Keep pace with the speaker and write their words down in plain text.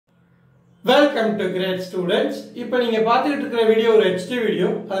Welcome to great students. இப்போ நீங்க பார்த்துட்டு இருக்கிற வீடியோ ஒரு HD வீடியோ.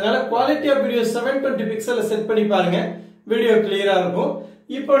 அதனால quality of video 720 pixel set பண்ணி பாருங்க. வீடியோ கிளியரா இருக்கும்.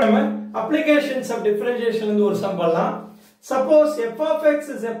 இப்போ நம்ம applications of differentiation ல ஒரு சம் பண்ணலாம். Suppose f of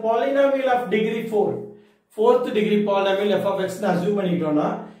x is a polynomial of degree 4. Fourth degree polynomial f of x னு assume பண்ணிட்டோம்னா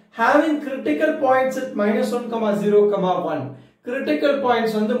having critical points at -1, 0, 1. Critical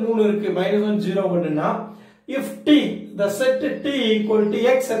points வந்து 3 இருக்கு. -1, 0, 1 னா if t, the set t equal to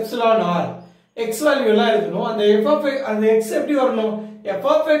x epsilon r, x value எல்லாம் எடுக்கணும். அந்த f of x, அந்த x எப்படி வரணும்? f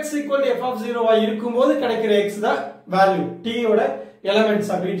of x equal to f of 0 ஆ இருக்கும்போது கிடைக்கிற x தான் value, t ஓட elements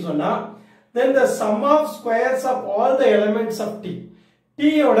அப்படின்னு சொன்னா, then the sum of squares of all the elements of t,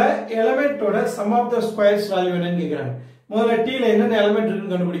 t ஓட element ஓட sum of the squares value என்னன்னு கேக்குறாங்க. முதல்ல t ல என்னென்ன element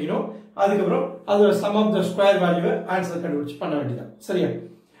இருக்குன்னு கண்டுபிடிக்கணும். அதுக்கப்புறம் அதோட sum of the square value answer கண்டுபிடிச்சு பண்ண வேண்டியதான். சரியா?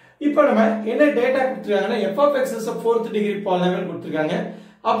 இப்போ நம்ம என்ன data கொடுத்திருக்காங்கன்னா f of x is a fourth degree polynomial கொடுத்திருக்காங்க.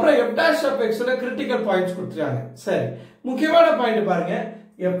 அப்புறம் f dash of x ஓட critical points கொடுத்திருக்காங்க. சரி, முக்கியமான பாயிண்ட் பாருங்க.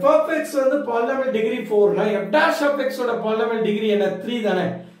 f of x வந்து polynomial degree 4 னா f dash of x ஓட polynomial degree என்ன 3 தானே.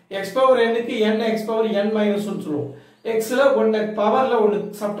 x power n க்கு n x power n minus 1 சொல்லுவோம். x ல 1 பவர்ல 1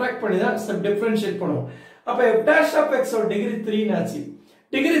 சப்ட்ராக்ட் பண்ணி தான் டிஃபரன்ஷியேட் பண்ணுவோம். அப்ப f dash of x ஓட டிகிரி 3 னாச்சு.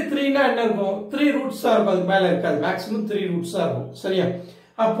 டிகிரி 3 னா என்ன இருக்கும்? 3 ரூட்ஸ் ஆ இருக்கும், அதுக்கு மேல இருக்காது. மேக்ஸिमम 3 ரூட்ஸ் ஆ இருக்கும். சரியா?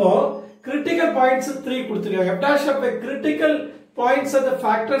 அப்போ critical points 3 கொடுத்திருக்காங்க. f dash of x critical points are the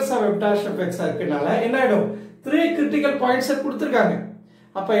factors of f dash of x இருக்கனால என்ன ஆயிடும்? 3 critical points கொடுத்திருக்காங்க.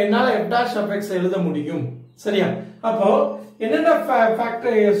 அப்ப என்னால f dash of x எழுத முடியும். சரியா? அப்போ என்னென்ன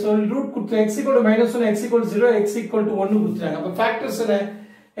ஃபேக்டர் சொல் ரூட் கொடுத்து x equal to -1, x equal to 0, x equal to 1 கொடுத்திருக்காங்க. அப்ப ஃபேக்டர்ஸ் என்ன?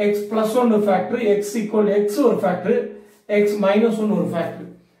 x plus 1 ஒரு factor, x equal to x ஒரு ஃபேக்டர், x minus 1 ஒரு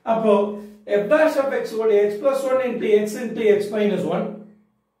ஃபேக்டர். அப்போ f dash of x equal to x plus 1 into x minus 1.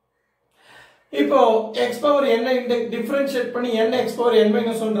 இப்போ x power n differentiate பண்ணி n x power n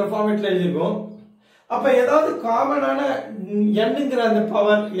minus 1 ஃபார்மட்ல எழுதிருக்கோம். அப்ப ஏதாவது காமனான nங்கற அந்த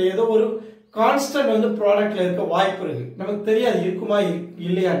பவர் இல்ல ஏதோ ஒரு கான்ஸ்டன்ட் வந்து ப்ராடக்ட்ல இருக்க வாய்ப்பு இருக்கு. நமக்கு தெரியாது இருக்குமா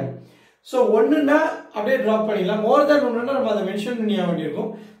இல்லையான்னு. சோ 1 னா அப்படியே டிராப் பண்ணிடலாம். மோர் தென் 1 னா நம்ம அதை மென்ஷன் பண்ணி வேண்டியிருக்கும்.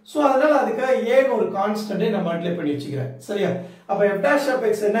 சோ அதனால அதுக்கு a ன்னு ஒரு கான்ஸ்டன்ட்டை நம்ம அப்ளை பண்ணி வச்சுக்கிறேன். சரியா? அப்ப f dash of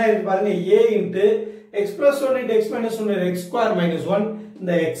x என்ன இருக்கு பாருங்க, a into x plus 1 into x minus 1 x square minus 1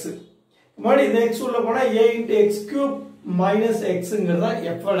 இந்த x. மறுபடியும் இந்த x உள்ள போனா a into x cube minus x ங்கிறது தான்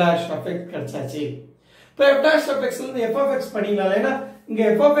f dash of x கிடைச்சாச்சு. இப்போ f dash of x ல இருந்து f of x பண்ணிக்கலாம். ஏன்னா இங்க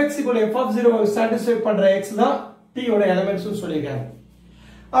f of x equal to f of 0 satisfy பண்ற x தான் t ஓட எலிமெண்ட்ஸ் னு சொல்லிருக்காங்க.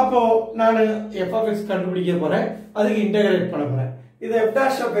 அப்போ நான் f of x கண்டுபிடிக்க போறேன். அதுக்கு இன்டகிரேட் பண்ண போறேன். இத f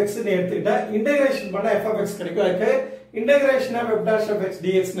dash of x ன்னு எடுத்துக்கிட்டா இன்டகிரேஷன் பண்ணா f of x கிடைக்கும். அதுக்கு integration of f dash of x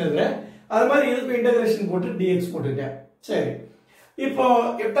dx ன்னு எழுதுறேன். அது மாதிரி இதுக்கு இன்டகிரேஷன் போட்டு dx போட்டுட்டேன். சரி, இப்போ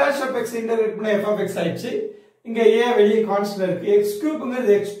f dash of x integrate பண்ணா f of x ஆயிடுச்சு. இங்க a வெளிய கான்ஸ்டன்ட் இருக்கு. x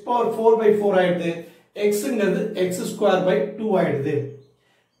கியூப்ங்கிறது x பவர் 4/4 ஆயிடுது. x ங்கிறது x ஸ்கொயர் பை 2 ஆயிடுது.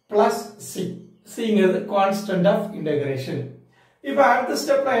 பிளஸ் c, c ங்கிறது கான்ஸ்டன்ட் ஆஃப் இன்டகிரேஷன். இப்போ அடுத்த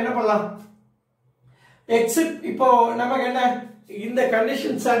ஸ்டெப்ல என்ன பண்ணலாம்? x இப்போ நமக்கு என்ன இந்த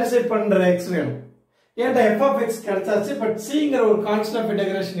கண்டிஷன் சாட்டிஸ்ஃபை பண்ற x வேணும். ஏன்டா f of x கிடைச்சாச்சு, பட் c ங்கிற ஒரு கான்ஸ்டன்ட் ஆஃப்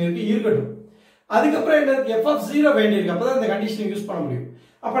இன்டகிரேஷன் இருக்கட்டும். அதுக்கப்புறம் என்ன f of 0 வேண்டியிருக்கு. அப்பதான் இந்த கண்டிஷனை யூஸ் பண்ண முடியும்.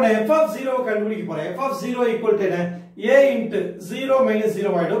 அப்ப நான் f of 0 கண்டுபிடிக்க போறேன். f of 0 equal to என்ன? a into 0 minus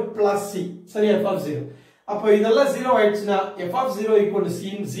 0 ஆயிடும் plus c. சரி, f of 0. அப்ப இதெல்லாம் 0 ஆயிடுச்சுனா f of 0 equal to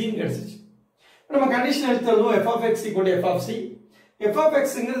c ன்னு கிடைச்சிச்சு. நம்ம condition எடுத்துறோம். f of x equal to f of c. f of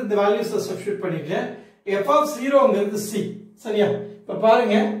x ங்கிறது இந்த வேல்யூஸ் சப்ஸ்டிட்யூட் பண்ணிட்டேன். f of 0 ங்கிறது c. சரியா? இப்ப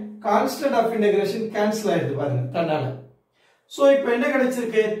பாருங்க, கான்ஸ்டன்ட் ஆஃப் இன்டகிரேஷன் கேன்சல் ஆயிடுது பாருங்க தன்னால. சோ இப்போ என்ன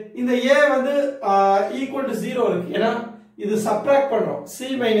கிடைச்சிருக்கு? இந்த a வந்து equal to 0 இருக்கு. ஏன்னா இது சப்ட்ராக்ட் பண்றோம். c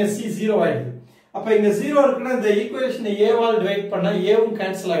minus c 0 ஆயிடுது. அப்ப இங்க 0 இருக்குன்னா இந்த ஈக்குவேஷனை a ஆல் டிவைட் பண்ணா a வும்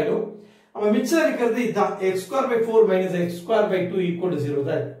கேன்சல் ஆயிடும். அப்ப மிச்சம் இருக்கிறது இதுதான், x square by 4 minus x square by 2 equal to 0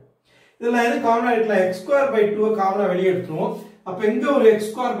 தான். இதெல்லாம் எது காமனா எடுக்கலாம்? x square by 2 காமனா வெளிய எடுத்துருவோம். அப்ப இங்க ஒரு x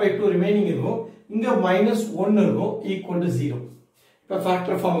square by 2 ரிமைனிங் இருக்கும். இங்க -1 இருக்கும், equal to 0. இப்ப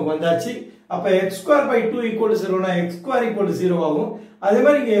ஃபேக்டர் ஃபார்முக்கு வந்தாச்சு. அப்ப x square by 2 equal to 0 னா x square equal to 0 ஆகும். அதே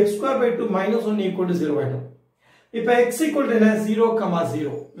மாதிரி இங்க x square by 2 -1 equal to 0 ஆயிடும். இப்ப x equal to என்ன? 0,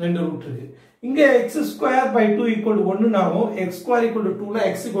 0 ரெண்டு ரூட் இருக்கு. இங்க x square by 2 equal to 1 ஆகும். x square equal to 2 னா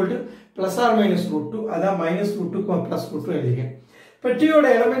x equal to plus or minus root 2. அதான் minus root 2 plus root 2 எழுதிருக்கேன். இப்ப t ஓட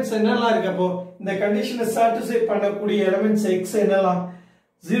எலிமெண்ட்ஸ் என்னெல்லாம் இருக்கு? அப்போ இந்த கண்டிஷனை சாட்டிஸ்ஃபை பண்ணக்கூடிய எலிமெண்ட்ஸ் x என்னெல்லாம்?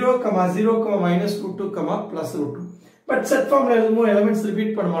 0, 0, minus root 2, plus root 2. But set ஃபார்ம்ல எழுதும்போது எலிமெண்ட்ஸ்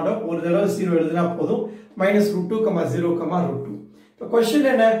ரிப்பீட் பண்ண மாட்டோம். ஒரு தடவை 0 எழுதினா போதும். minus root 2, 0, root 2. இப்போ क्वेश्चन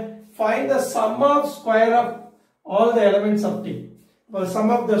என்ன? Find the sum of square of all the elements of t. Well, sum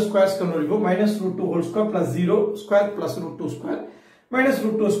of the squares கண்டுபிடிப்போம். minus root 2 whole square plus 0 square plus root 2 square minus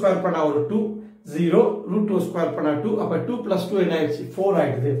root 2 square பண்ணா ஒரு 2 0 root 2 square பண்ணா 2 அப்ப 2 plus 2 என்ன ஆயிடுச்சு 4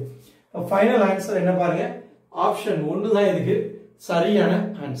 ஆயிடுது final answer என்ன பாருங்க ஆப்ஷன் 1 தான் இதுக்கு சரியான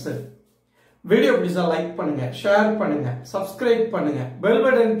ஆன்சர் வீடியோ பிடிச்சா லைக் பண்ணுங்க ஷேர் பண்ணுங்க சப்ஸ்கிரைப் பண்ணுங்க பெல்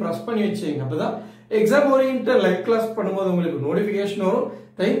பட்டன் பிரஸ் பண்ணி வச்சுங்க அப்பதான் எக்ஸாம் ஓரியன்டட் லைவ் கிளாஸ் பண்ணும்போது உங்களுக்கு நோட்டிபிகேஷன் வரும்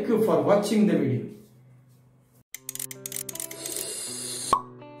Thank you for watching the video.